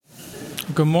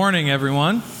Good morning,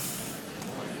 everyone.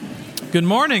 Good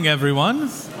morning, everyone.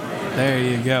 There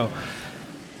you go.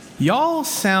 Y'all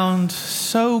sound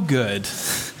so good.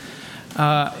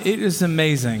 It is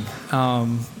amazing.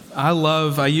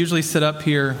 I usually sit up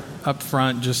here up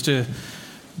front just to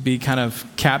be kind of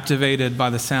captivated by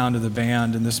the sound of the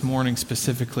band. And this morning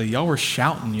specifically, y'all were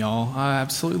shouting, y'all. I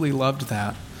absolutely loved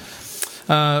that.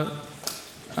 I'm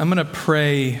going to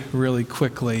pray really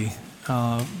quickly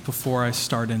before I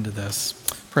start into this.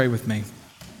 Pray with me.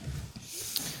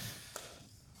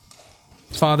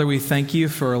 Father, we thank you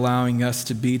for allowing us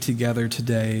to be together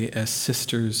today as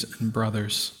sisters and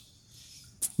brothers.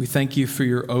 We thank you for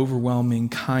your overwhelming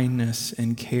kindness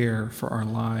and care for our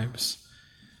lives.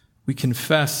 We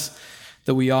confess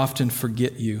that we often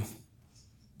forget you,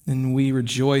 and we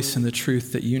rejoice in the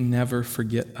truth that you never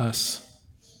forget us.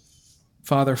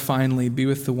 Father, finally, be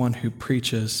with the one who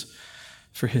preaches,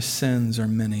 for his sins are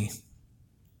many.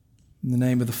 In the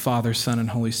name of the Father, Son, and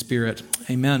Holy Spirit,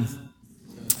 amen.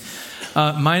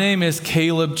 My name is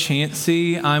Caleb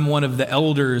Chancey. I'm one of the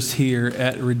elders here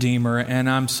at Redeemer, and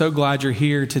I'm so glad you're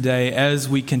here today as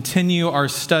we continue our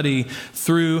study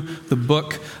through the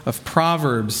book of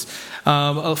Proverbs.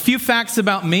 A few facts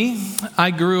about me.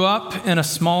 I grew up in a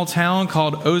small town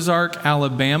called Ozark,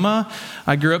 Alabama.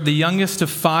 I grew up the youngest of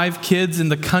 5 kids in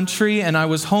the country, and I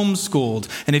was homeschooled.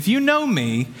 And if you know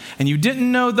me and you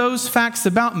didn't know those facts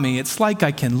about me, it's like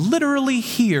I can literally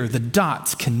hear the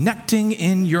dots connecting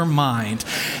in your mind.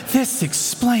 This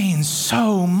explains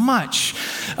so much.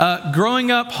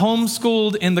 Growing up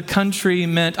homeschooled in the country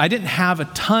meant I didn't have a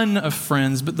ton of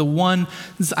friends, but the ones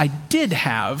I did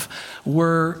have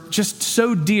were just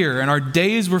so dear, and our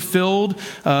days were filled,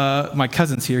 my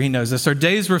cousin's here, he knows this, our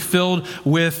days were filled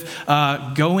with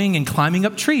going and climbing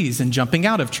up trees and jumping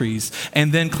out of trees,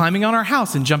 and then climbing on our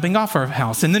house and jumping off our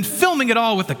house, and then filming it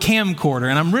all with a camcorder,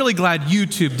 and I'm really glad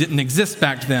YouTube didn't exist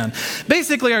back then.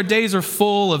 Basically, our days are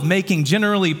full of making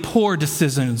generally poor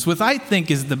decisions, which I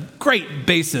think is the great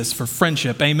basis for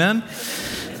friendship, amen?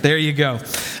 There you go.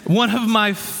 One of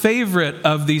my favorite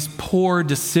of these poor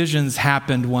decisions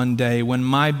happened one day when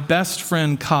my best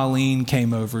friend Colleen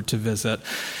came over to visit.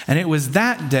 And it was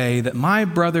that day that my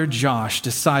brother Josh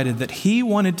decided that he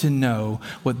wanted to know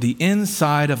what the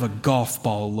inside of a golf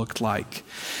ball looked like.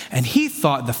 And he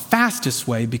thought the fastest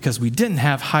way, because we didn't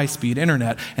have high-speed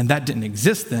internet, and that didn't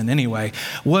exist then anyway,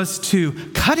 was to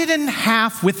cut it in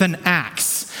half with an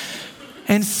axe.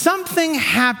 And something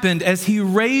happened as he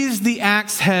raised the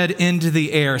axe head into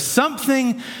the air.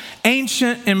 Something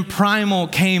ancient and primal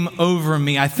came over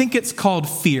me. I think it's called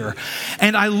fear.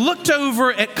 And I looked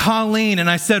over at Colleen and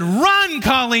I said, "Run,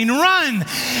 Colleen, run!"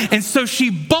 And so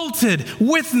she bolted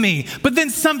with me. But then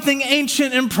something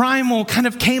ancient and primal kind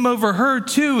of came over her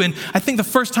too. And I think the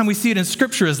first time we see it in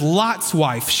Scripture is Lot's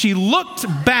wife. She looked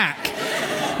back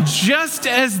just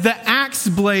as the axe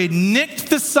blade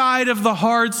nicked the side of the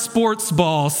hard sports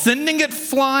ball, sending it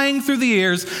flying through the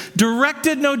airs,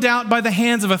 directed no doubt by the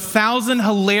hands of 1,000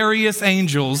 hilarious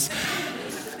angels.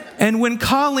 And when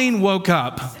Colleen woke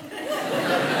up,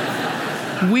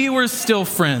 we were still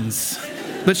friends,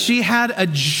 but she had a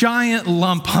giant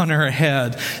lump on her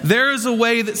head. There is a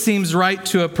way that seems right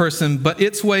to a person, but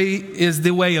its way is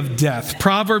the way of death.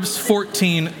 Proverbs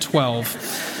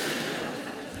 14:12.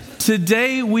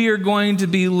 Today, we are going to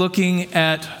be looking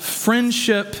at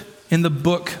friendship in the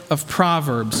book of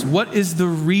Proverbs. What is the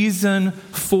reason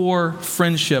for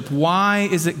friendship? Why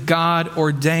is it God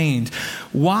ordained?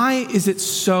 Why is it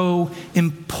so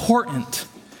important?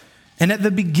 And at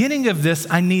the beginning of this,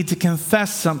 I need to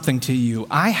confess something to you.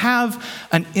 I have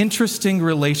an interesting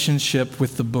relationship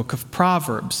with the book of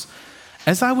Proverbs.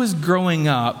 As I was growing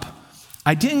up,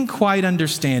 I didn't quite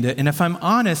understand it, and if I'm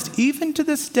honest, even to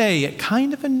this day, it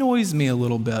kind of annoys me a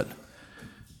little bit.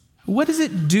 What is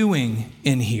it doing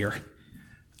in here?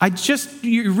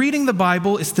 You're reading the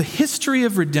Bible, it's the history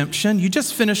of redemption. You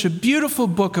just finish a beautiful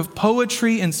book of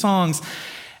poetry and songs,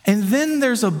 and then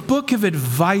there's a book of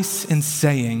advice and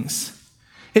sayings.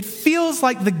 It feels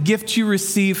like the gift you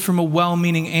received from a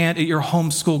well-meaning aunt at your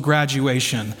homeschool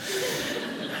graduation.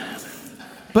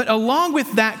 But along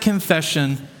with that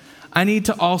confession, I need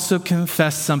to also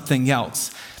confess something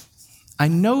else. I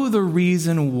know the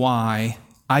reason why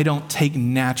I don't take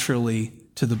naturally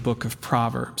to the book of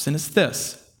Proverbs, and it's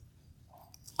this.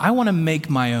 I want to make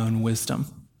my own wisdom.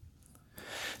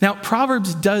 Now,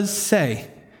 Proverbs does say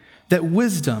that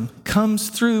wisdom comes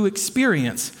through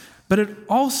experience, but it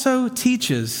also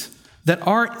teaches that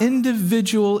our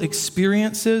individual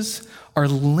experiences are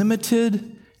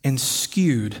limited and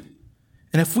skewed.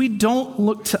 And if we don't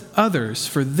look to others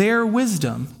for their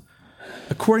wisdom,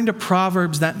 according to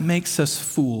Proverbs, that makes us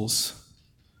fools.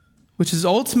 which is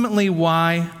ultimately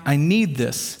why I need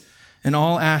this in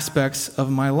all aspects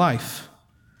of my life,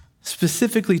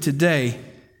 specifically today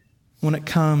when it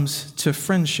comes to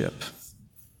friendship.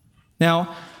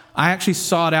 Now, I actually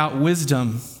sought out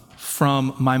wisdom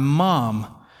from my mom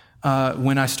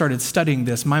when I started studying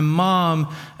this. My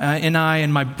mom and I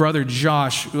and my brother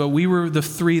Josh, we were the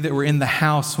three that were in the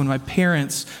house when my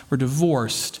parents were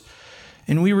divorced.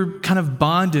 And we were kind of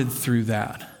bonded through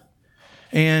that.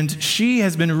 And she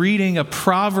has been reading a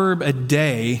proverb a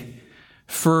day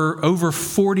for over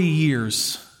 40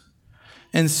 years.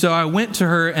 And so I went to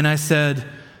her and I said,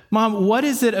 Mom, what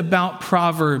is it about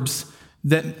Proverbs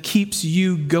that keeps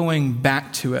you going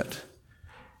back to it?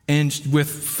 And with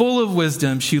full of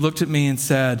wisdom, she looked at me and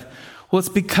said, well, it's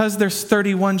because there's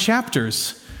 31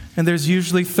 chapters, and there's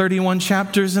usually 31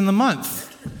 chapters in the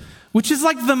month, which is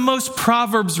like the most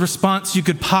Proverbs response you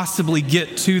could possibly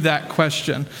get to that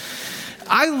question.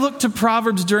 I looked to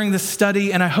Proverbs during this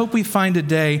study, and I hope we find a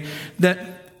day that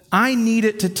I need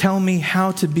it to tell me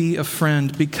how to be a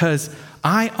friend, because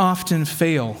I often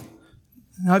fail.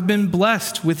 I've been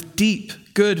blessed with deep,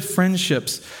 good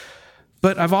friendships,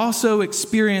 but I've also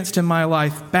experienced in my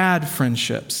life bad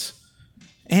friendships.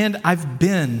 And I've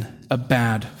been a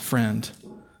bad friend.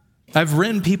 I've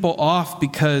written people off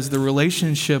because the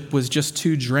relationship was just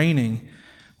too draining.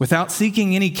 Without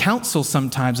seeking any counsel,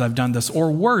 sometimes I've done this. Or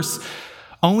worse,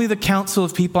 only the counsel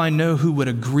of people I know who would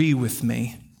agree with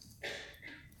me.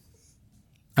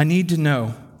 I need to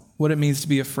know what it means to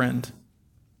be a friend.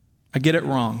 I get it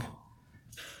wrong.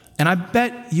 And I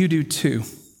bet you do too.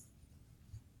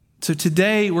 So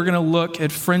today we're going to look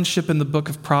at friendship in the book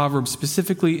of Proverbs,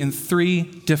 specifically in 3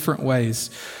 different ways.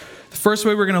 The first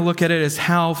way we're going to look at it is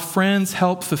how friends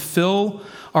help fulfill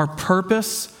our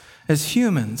purpose as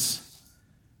humans.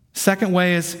 Second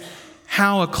way is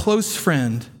how a close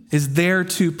friend is there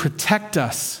to protect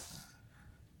us.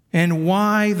 And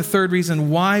why, the third reason,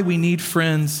 why we need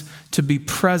friends to be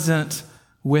present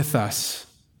with us.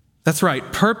 That's right,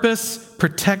 purpose,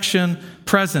 protection,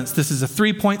 presence. This is a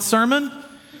 3-point sermon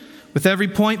with every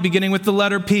point beginning with the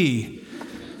letter P.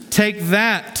 Take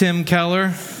that, Tim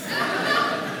Keller.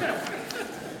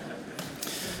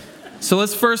 So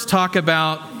let's first talk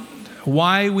about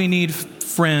why we need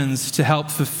friends to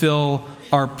help fulfill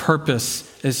our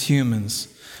purpose as humans.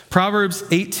 Proverbs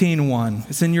 18:1.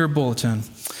 It's in your bulletin.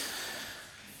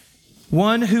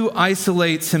 One who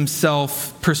isolates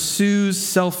himself pursues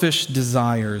selfish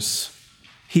desires.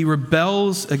 He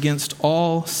rebels against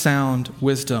all sound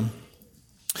wisdom.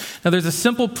 Now, there's a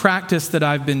simple practice that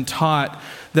I've been taught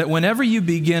that whenever you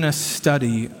begin a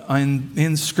study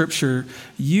in Scripture,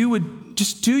 you would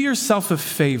just do yourself a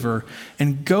favor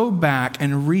and go back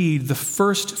and read the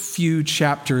first few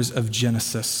chapters of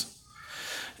Genesis.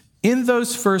 In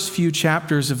those first few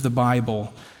chapters of the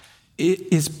Bible,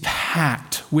 it is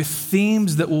packed with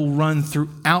themes that will run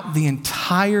throughout the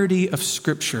entirety of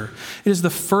Scripture. It is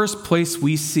the first place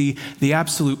we see the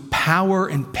absolute power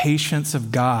and patience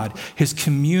of God, his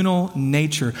communal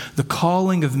nature, the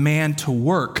calling of man to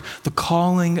work, the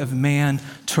calling of man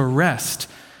to rest.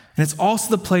 And it's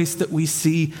also the place that we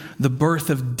see the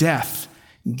birth of death,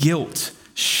 guilt,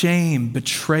 shame,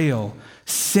 betrayal,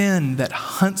 sin that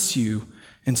hunts you,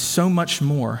 and so much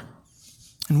more.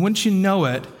 And wouldn't you know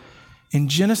it, in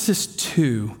Genesis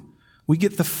 2, we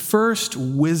get the first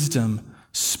wisdom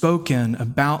spoken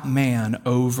about man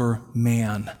over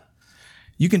man.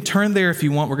 You can turn there if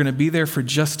you want. We're going to be there for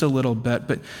just a little bit.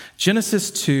 But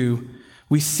Genesis 2,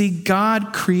 we see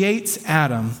God creates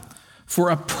Adam for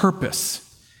a purpose.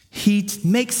 He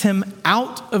makes him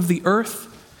out of the earth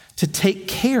to take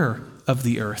care of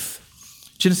the earth.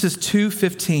 Genesis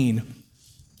 2:15.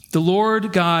 The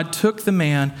Lord God took the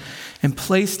man and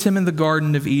placed him in the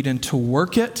Garden of Eden to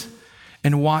work it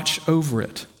and watch over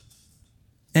it.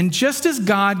 And just as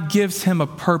God gives him a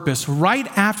purpose, right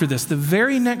after this, the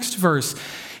very next verse,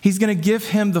 he's going to give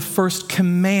him the first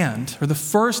command, or the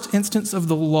first instance of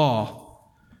the law.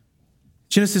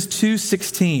 Genesis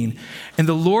 2:16, and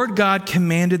the Lord God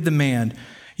commanded the man,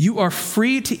 you are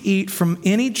free to eat from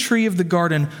any tree of the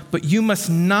garden, but you must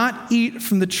not eat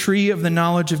from the tree of the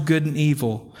knowledge of good and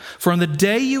evil. For on the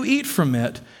day you eat from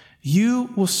it, you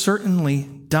will certainly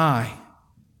die.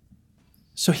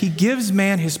 So he gives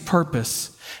man his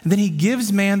purpose, and then he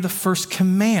gives man the first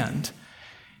command.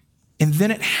 And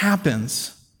then it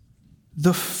happens.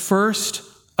 The first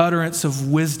utterance of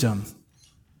wisdom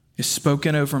is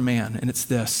spoken over man, and it's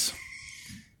this.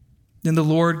 Then the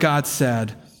Lord God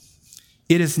said,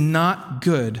 it is not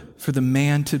good for the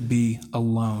man to be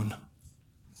alone.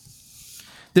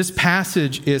 This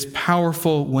passage is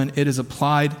powerful when it is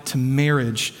applied to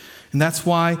marriage, and that's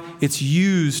why it's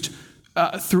used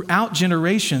throughout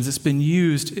generations. It's been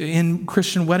used in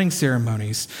Christian wedding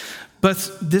ceremonies.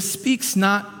 But this speaks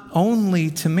not only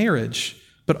to marriage,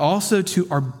 but also to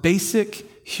our basic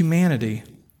humanity,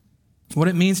 what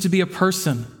it means to be a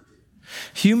person.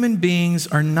 Human beings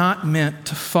are not meant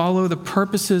to follow the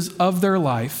purposes of their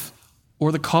life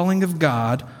or the calling of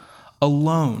God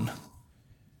alone.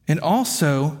 And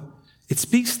also, it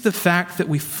speaks to the fact that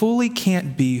we fully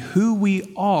can't be who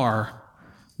we are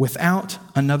without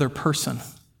another person.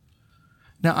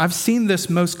 Now, I've seen this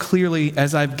most clearly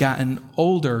as I've gotten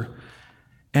older,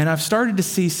 and I've started to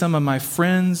see some of my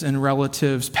friends and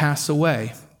relatives pass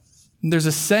away. And there's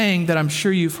a saying that I'm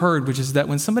sure you've heard, which is that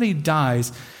when somebody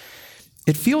dies,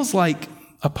 it feels like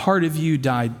a part of you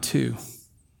died too.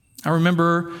 I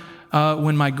remember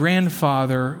when my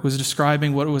grandfather was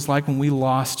describing what it was like when we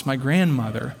lost my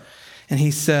grandmother, and he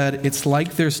said, "It's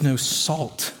like there's no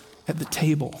salt at the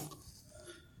table."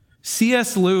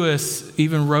 C.S. Lewis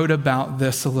even wrote about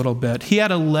this a little bit. He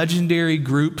had a legendary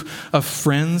group of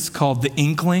friends called the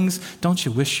Inklings. Don't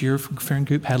you wish your friend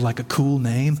group had like a cool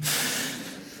name?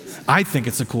 I think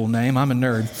it's a cool name. I'm a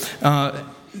nerd.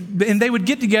 And they would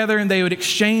get together and they would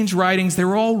exchange writings. They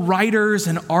were all writers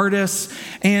and artists.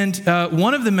 And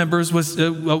one of the members was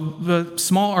a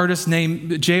small artist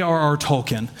named J.R.R.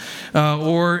 Tolkien,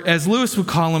 or as Lewis would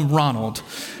call him, Ronald.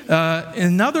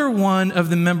 Another one of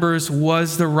the members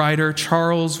was the writer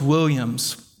Charles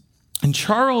Williams. And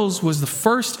Charles was the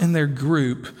first in their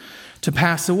group to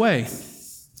pass away.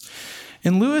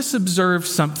 And Lewis observed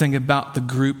something about the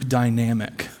group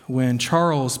dynamic when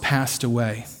Charles passed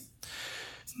away.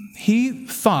 He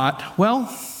thought,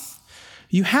 well,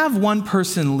 you have one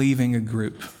person leaving a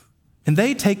group, and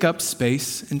they take up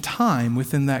space and time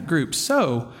within that group.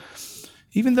 So,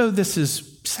 even though this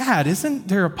is sad, isn't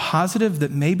there a positive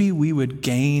that maybe we would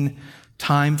gain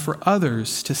time for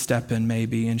others to step in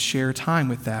maybe and share time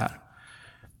with that?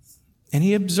 And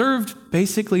he observed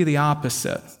basically the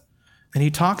opposite. And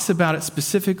he talks about it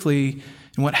specifically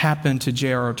in what happened to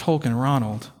J.R.R. Tolkien,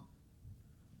 Ronald.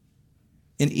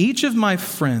 In each of my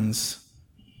friends,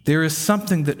 there is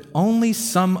something that only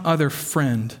some other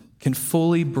friend can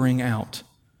fully bring out.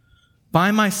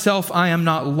 By myself, I am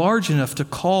not large enough to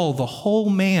call the whole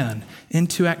man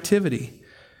into activity.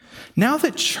 Now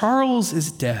that Charles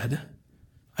is dead,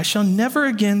 I shall never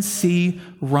again see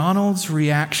Ronald's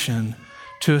reaction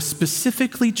to a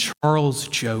specifically Charles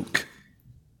joke.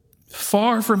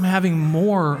 Far from having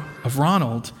more of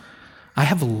Ronald, I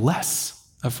have less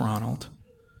of Ronald.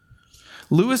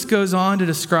 Lewis goes on to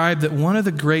describe that one of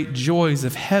the great joys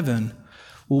of heaven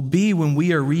will be when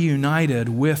we are reunited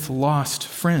with lost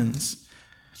friends.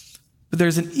 But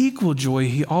there's an equal joy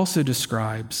he also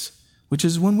describes, which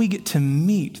is when we get to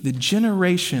meet the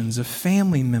generations of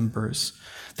family members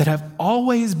that have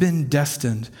always been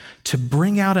destined to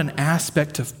bring out an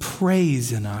aspect of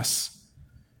praise in us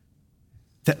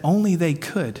that only they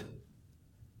could.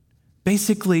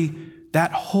 Basically,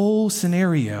 that whole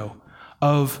scenario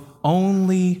of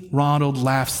only Ronald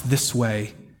laughs this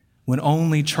way when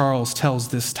only Charles tells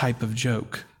this type of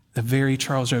joke, the very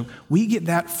Charles joke, we get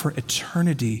that for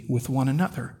eternity with one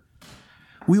another.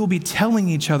 We will be telling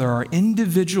each other our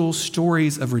individual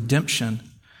stories of redemption.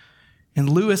 And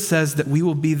Lewis says that we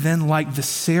will be then like the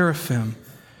seraphim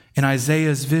in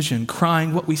Isaiah's vision,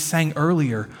 crying what we sang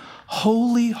earlier,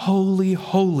 holy, holy,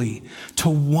 holy, to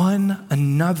one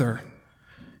another.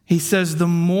 He says the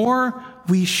more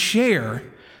we share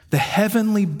the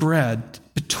heavenly bread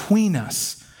between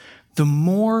us, the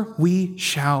more we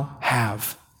shall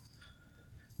have.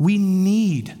 We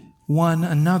need one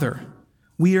another.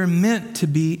 We are meant to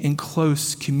be in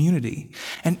close community.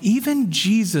 And even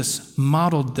Jesus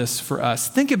modeled this for us.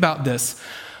 Think about this.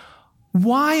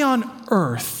 Why on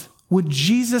earth would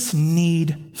Jesus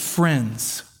need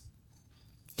friends?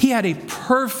 He had a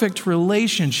perfect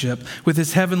relationship with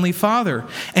his heavenly Father,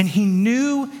 and he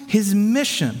knew his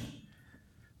mission.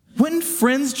 Wouldn't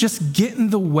friends just get in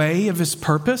the way of his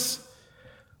purpose?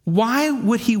 Why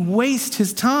would he waste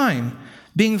his time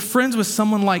being friends with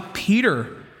someone like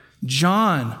Peter,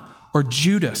 John, or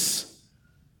Judas?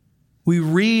 We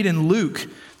read in Luke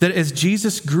that as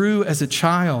Jesus grew as a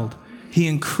child, he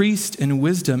increased in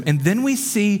wisdom. And then we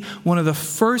see one of the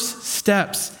first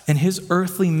steps in his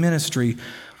earthly ministry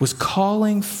was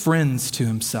calling friends to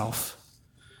himself.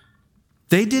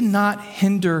 They did not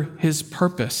hinder his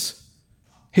purpose.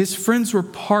 His friends were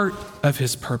part of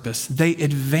his purpose. They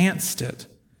advanced it.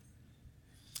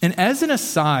 And as an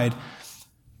aside,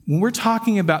 when we're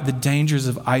talking about the dangers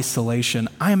of isolation,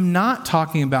 I am not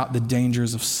talking about the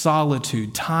dangers of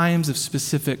solitude, times of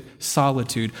specific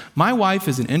solitude. My wife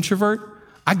is an introvert.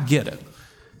 I get it.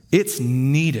 It's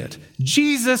needed.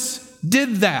 Jesus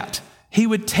did that. He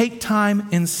would take time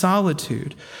in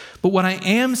solitude. But what I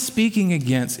am speaking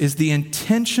against is the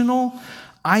intentional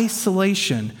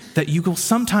isolation that you will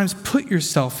sometimes put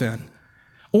yourself in.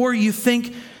 Or you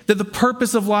think that the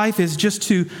purpose of life is just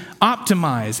to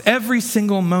optimize every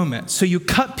single moment. So you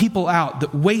cut people out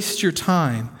that waste your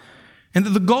time. And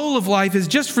that the goal of life is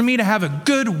just for me to have a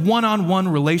good one-on-one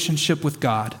relationship with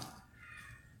God.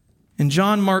 In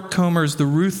John Mark Comer's The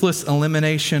Ruthless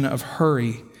Elimination of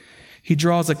Hurry, he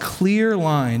draws a clear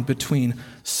line between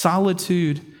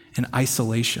solitude and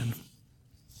isolation.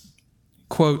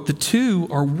 Quote, "The two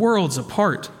are worlds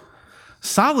apart.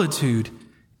 Solitude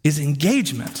is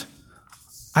engagement.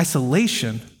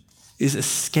 Isolation is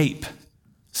escape.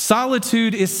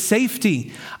 Solitude is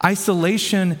safety.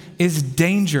 Isolation is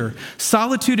danger.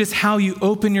 Solitude is how you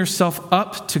open yourself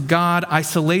up to God.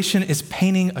 Isolation is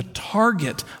painting a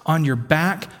target on your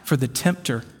back for the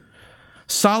tempter.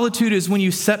 Solitude is when you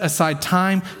set aside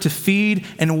time to feed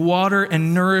and water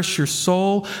and nourish your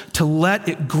soul, to let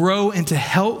it grow into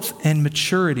health and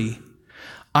maturity.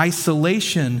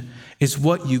 Isolation is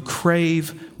what you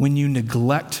crave when you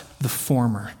neglect the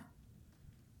former."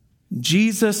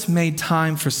 Jesus made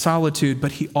time for solitude,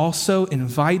 but he also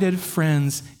invited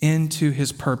friends into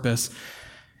his purpose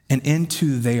and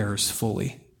into theirs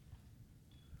fully.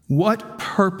 What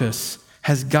purpose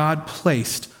has God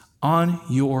placed on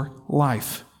your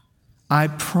life? I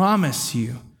promise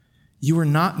you, you are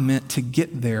not meant to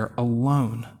get there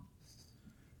alone.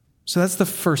 So that's the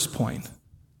first point.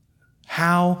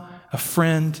 How a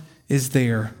friend is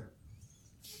there.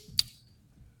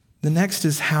 The next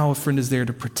is how a friend is there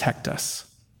to protect us.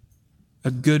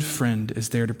 A good friend is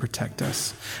there to protect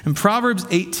us. In Proverbs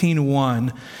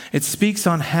 18:1, it speaks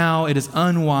on how it is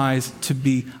unwise to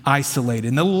be isolated.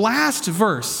 And the last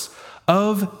verse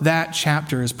of that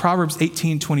chapter is Proverbs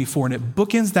 18:24, and it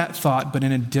bookends that thought, but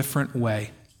in a different way.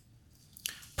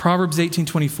 Proverbs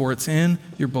 18:24, it's in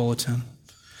your bulletin.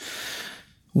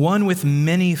 "One with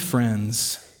many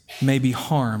friends may be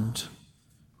harmed,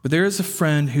 but there is a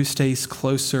friend who stays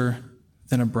closer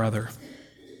than a brother."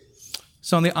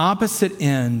 So on the opposite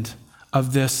end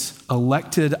of this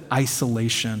elected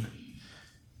isolation,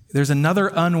 there's another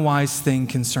unwise thing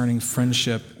concerning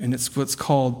friendship, and it's what's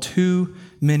called too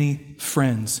many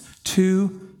friends,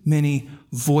 too many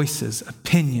voices,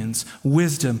 opinions,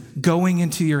 wisdom going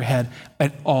into your head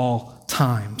at all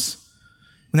times.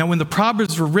 Now, when the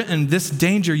Proverbs were written, this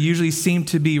danger usually seemed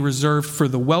to be reserved for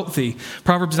the wealthy.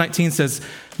 Proverbs 19 says,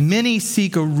 "Many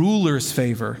seek a ruler's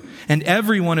favor, and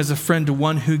everyone is a friend to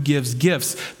one who gives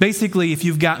gifts." Basically, if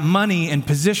you've got money and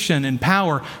position and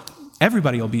power,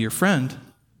 everybody will be your friend.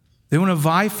 They want to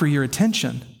vie for your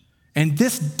attention. And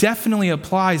this definitely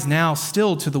applies now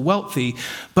still to the wealthy.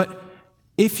 But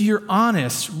if you're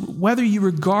honest, whether you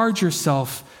regard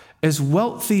yourself as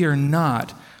wealthy or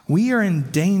not, we are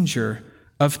in danger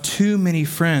of too many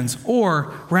friends,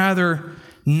 or rather,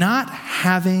 not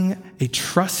having a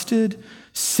trusted,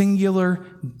 singular,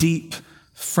 deep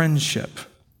friendship.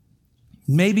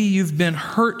 Maybe you've been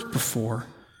hurt before,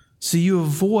 so you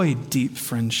avoid deep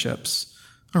friendships.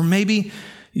 Or maybe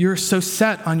you're so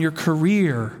set on your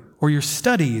career or your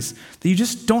studies that you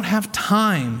just don't have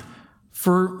time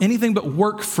for anything but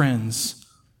work friends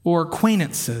or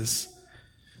acquaintances.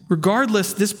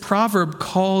 Regardless, this proverb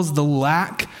calls the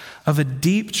lack of a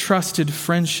deep, trusted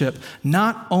friendship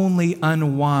not only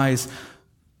unwise,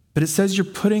 but it says you're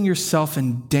putting yourself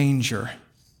in danger.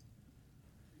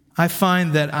 I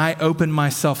find that I open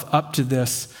myself up to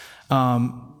this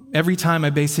every time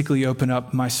I basically open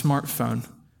up my smartphone.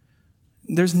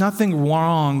 There's nothing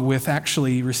wrong with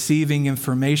actually receiving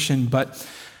information, but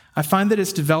I find that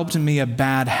it's developed in me a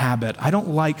bad habit. I don't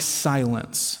like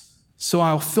silence. So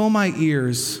I'll fill my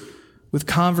ears with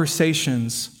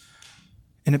conversations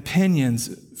and opinions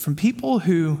from people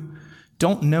who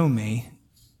don't know me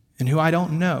and who I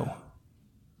don't know.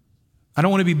 I don't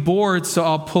want to be bored, so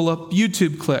I'll pull up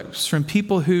YouTube clips from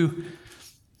people who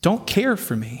don't care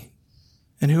for me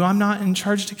and who I'm not in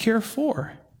charge to care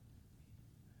for.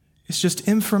 It's just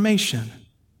information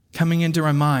coming into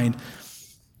my mind.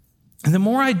 And the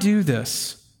more I do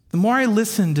this, the more I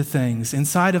listen to things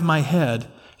inside of my head,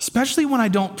 especially when I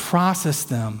don't process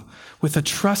them with a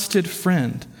trusted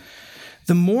friend,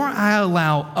 the more I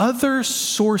allow other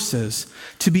sources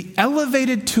to be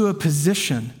elevated to a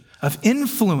position of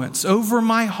influence over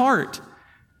my heart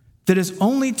that is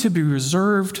only to be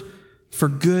reserved for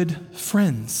good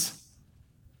friends.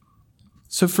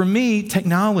 So for me,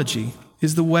 technology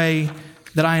is the way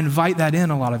that I invite that in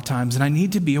a lot of times, and I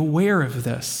need to be aware of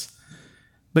this.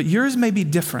 But yours may be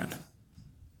different.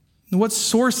 What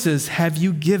sources have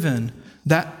you given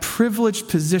that privileged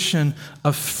position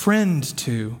of friend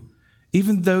to,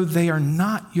 even though they are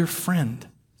not your friend?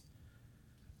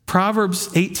 Proverbs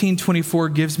 18:24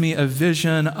 gives me a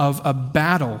vision of a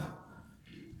battle.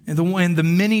 And the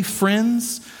many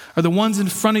friends are the ones in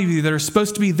front of you that are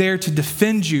supposed to be there to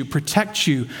defend you, protect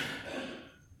you,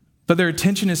 but their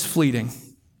attention is fleeting,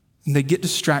 and they get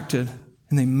distracted,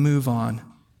 and they move on,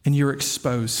 and you're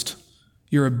exposed.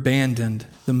 You're abandoned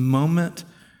the moment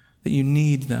that you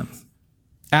need them.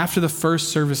 After the first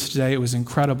service today, it was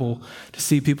incredible to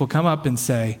see people come up and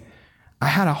say, I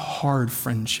had a hard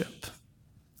friendship.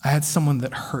 I had someone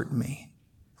that hurt me,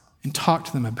 and talk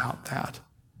to them about that.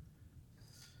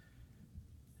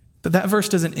 But that verse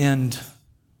doesn't end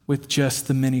with just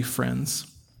the many friends.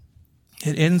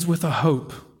 It ends with a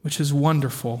hope, which is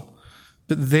wonderful.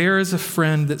 But there is a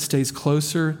friend that stays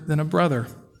closer than a brother.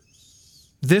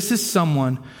 This is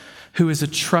someone who is a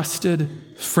trusted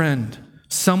friend,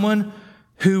 someone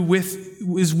who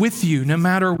is with you no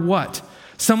matter what,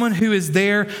 someone who is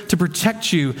there to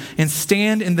protect you and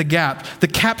stand in the gap. The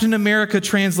Captain America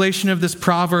translation of this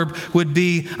proverb would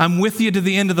be, I'm with you to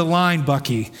the end of the line,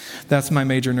 Bucky. That's my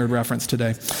major nerd reference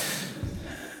today.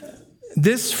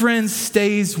 This friend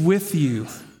stays with you.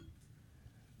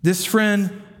 This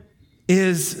friend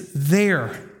is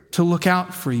there to look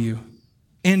out for you.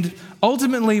 And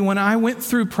ultimately, when I went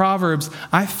through Proverbs,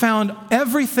 I found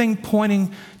everything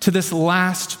pointing to this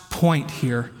last point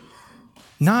here.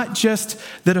 Not just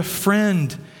that a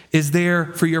friend is there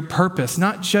for your purpose,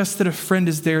 not just that a friend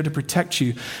is there to protect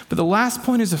you, but the last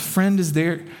point is a friend is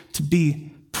there to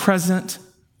be present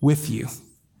with you.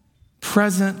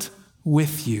 Present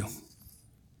with you.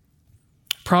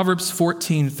 Proverbs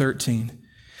 14:13.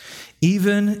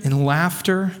 Even in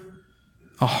laughter,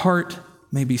 a heart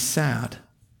may be sad,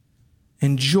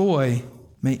 and joy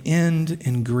may end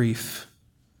in grief.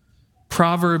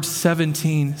 Proverbs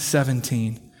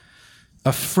 17:17.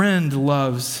 A friend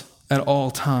loves at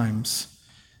all times,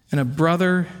 and a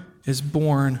brother is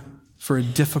born for a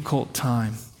difficult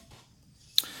time.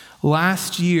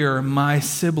 Last year, my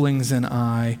siblings and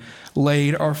I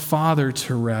laid our father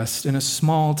to rest in a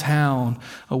small town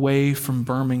away from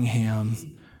Birmingham.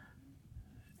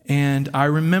 And I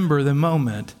remember the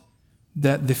moment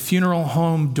that the funeral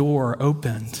home door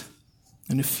opened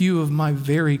and a few of my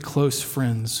very close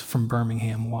friends from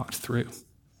Birmingham walked through.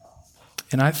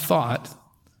 And I thought,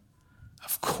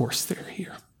 of course they're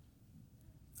here.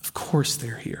 Of course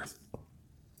they're here.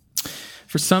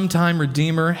 For some time,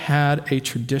 Redeemer had a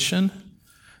tradition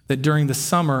that during the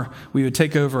summer, we would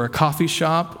take over a coffee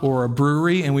shop or a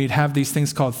brewery, and we'd have these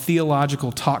things called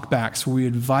theological talkbacks, where we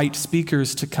would invite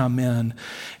speakers to come in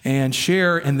and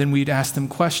share, and then we'd ask them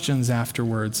questions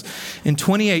afterwards. In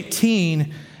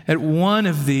 2018, at one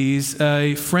of these,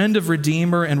 a friend of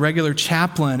Redeemer and regular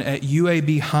chaplain at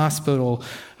UAB Hospital,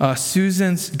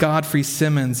 Susan Godfrey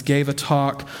Simmons, gave a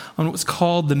talk on what was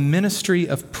called the Ministry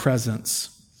of Presence.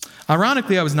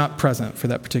 Ironically, I was not present for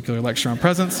that particular lecture on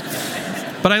presence,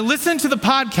 but I listened to the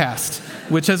podcast,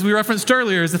 which, as we referenced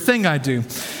earlier, is a thing I do.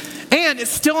 And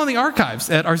it's still on the archives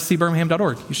at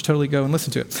rccbirmingham.org. You should totally go and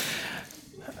listen to it.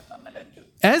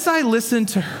 As I listened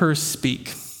to her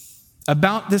speak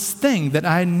about this thing that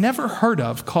I had never heard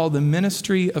of called the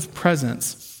Ministry of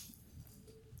Presence,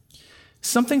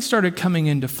 something started coming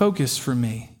into focus for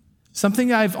me.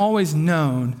 Something I've always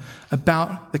known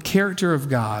about the character of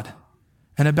God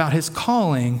and about his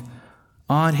calling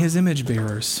on his image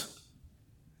bearers.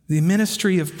 The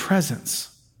Ministry of Presence.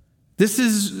 This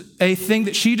is a thing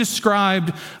that she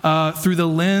described through the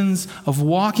lens of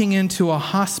walking into a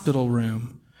hospital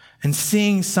room and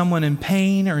seeing someone in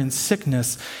pain or in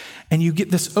sickness, and you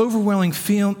get this overwhelming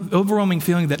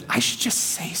feeling that I should just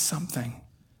say something.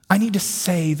 I need to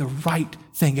say the right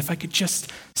thing. If I could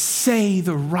just say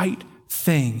the right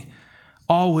thing,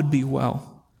 all would be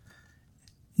well.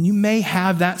 And you may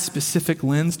have that specific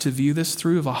lens to view this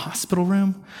through of a hospital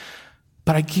room,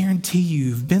 but I guarantee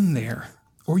you've been there,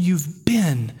 or you've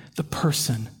been the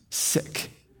person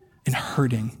sick and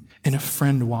hurting, and a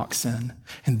friend walks in.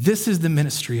 And this is the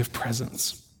ministry of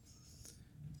presence.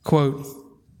 Quote,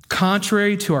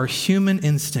 contrary to our human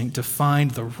instinct to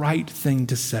find the right thing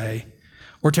to say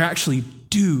or to actually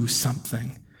do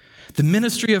something, the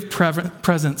ministry of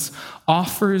presence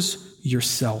offers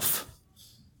yourself,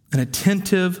 an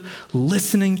attentive,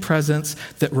 listening presence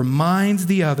that reminds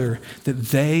the other that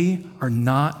they are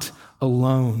not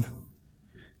alone.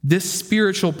 This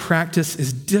spiritual practice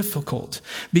is difficult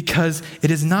because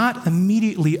it is not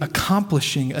immediately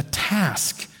accomplishing a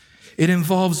task. It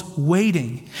involves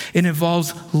waiting. It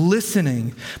involves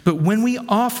listening. But when we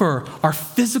offer our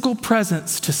physical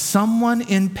presence to someone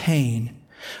in pain,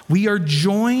 we are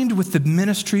joined with the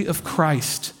ministry of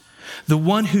Christ, the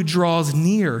one who draws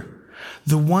near,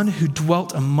 the one who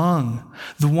dwelt among,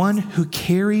 the one who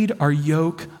carried our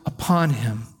yoke upon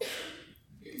him.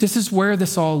 This is where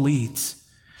this all leads.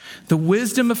 The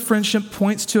wisdom of friendship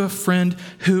points to a friend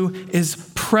who is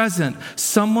present,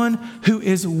 someone who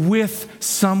is with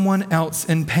someone else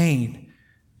in pain.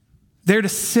 There to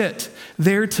sit,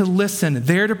 there to listen,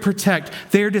 there to protect,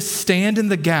 there to stand in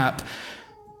the gap.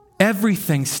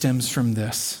 Everything stems from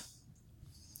this.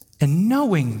 And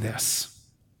knowing this,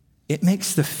 it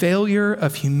makes the failure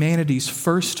of humanity's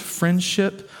first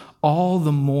friendship all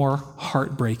the more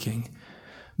heartbreaking.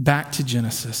 Back to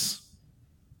Genesis.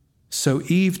 So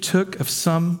Eve took of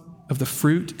some of the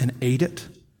fruit and ate it.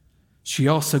 She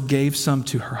also gave some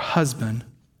to her husband,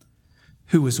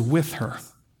 who was with her,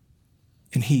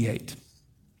 and he ate.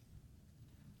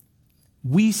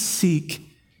 We seek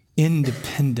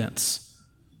independence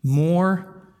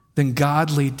more than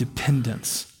godly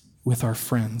dependence with our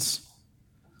friends.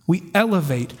 We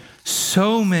elevate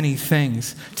so many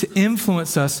things to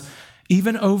influence us,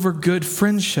 even over good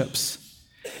friendships.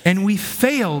 And we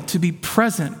fail to be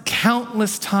present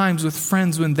countless times with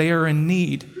friends when they are in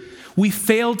need. We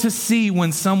fail to see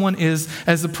when someone is,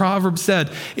 as the proverb said,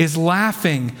 is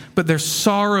laughing, but there's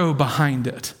sorrow behind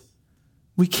it.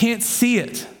 We can't see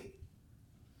it.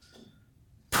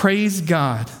 Praise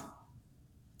God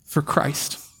for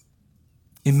Christ,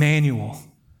 Emmanuel,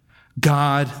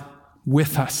 God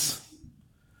with us.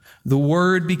 The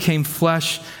Word became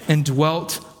flesh and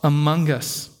dwelt among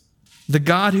us. The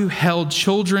God who held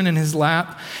children in his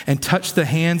lap and touched the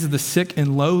hands of the sick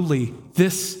and lowly,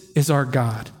 this is our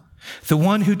God. The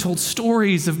one who told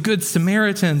stories of good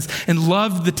Samaritans and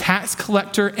loved the tax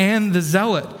collector and the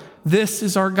zealot, this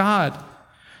is our God.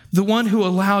 The one who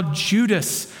allowed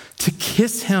Judas to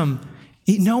kiss him,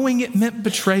 knowing it meant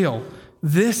betrayal,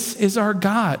 this is our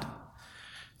God.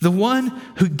 The one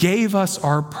who gave us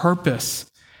our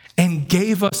purpose and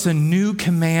gave us a new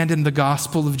command in the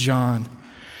Gospel of John.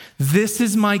 This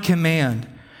is my command,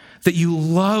 that you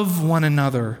love one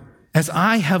another as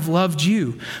I have loved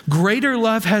you. Greater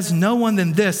love has no one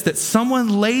than this, that someone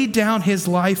laid down his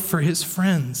life for his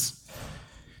friends.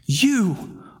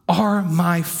 You are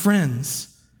my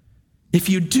friends if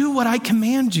you do what I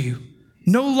command you.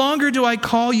 No longer do I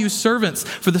call you servants,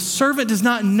 for the servant does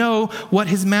not know what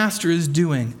his master is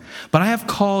doing, but I have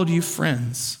called you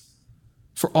friends.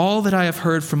 For all that I have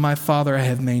heard from my Father I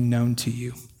have made known to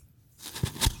you.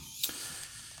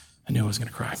 I knew I was going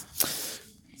to cry.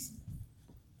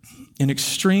 In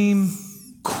extreme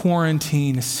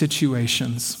quarantine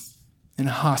situations in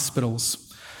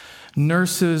hospitals,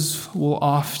 nurses will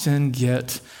often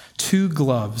get 2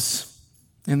 gloves,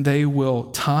 and they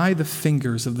will tie the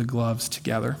fingers of the gloves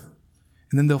together,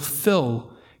 and then they'll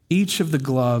fill each of the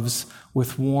gloves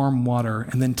with warm water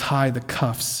and then tie the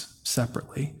cuffs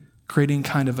separately, creating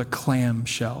kind of a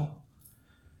clamshell.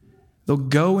 They'll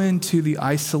go into the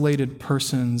isolated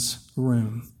person's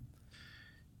room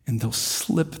and they'll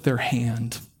slip their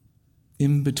hand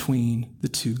in between the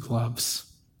 2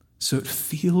 gloves. So it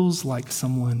feels like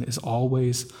someone is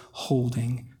always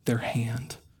holding their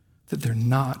hand, that they're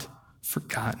not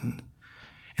forgotten.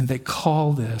 And they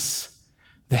call this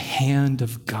the hand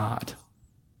of God.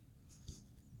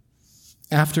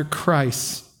 After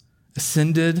Christ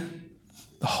ascended,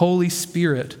 the Holy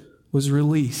Spirit was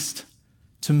released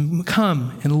to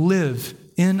come and live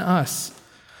in us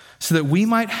so that we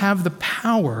might have the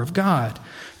power of God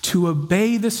to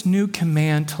obey this new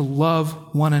command to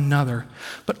love one another,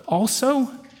 but also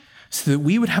so that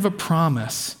we would have a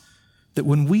promise that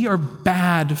when we are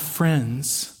bad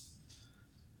friends,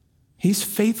 he's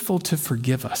faithful to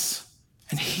forgive us,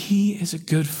 and he is a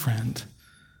good friend.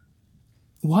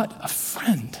 What a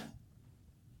friend.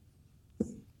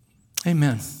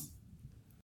 Amen.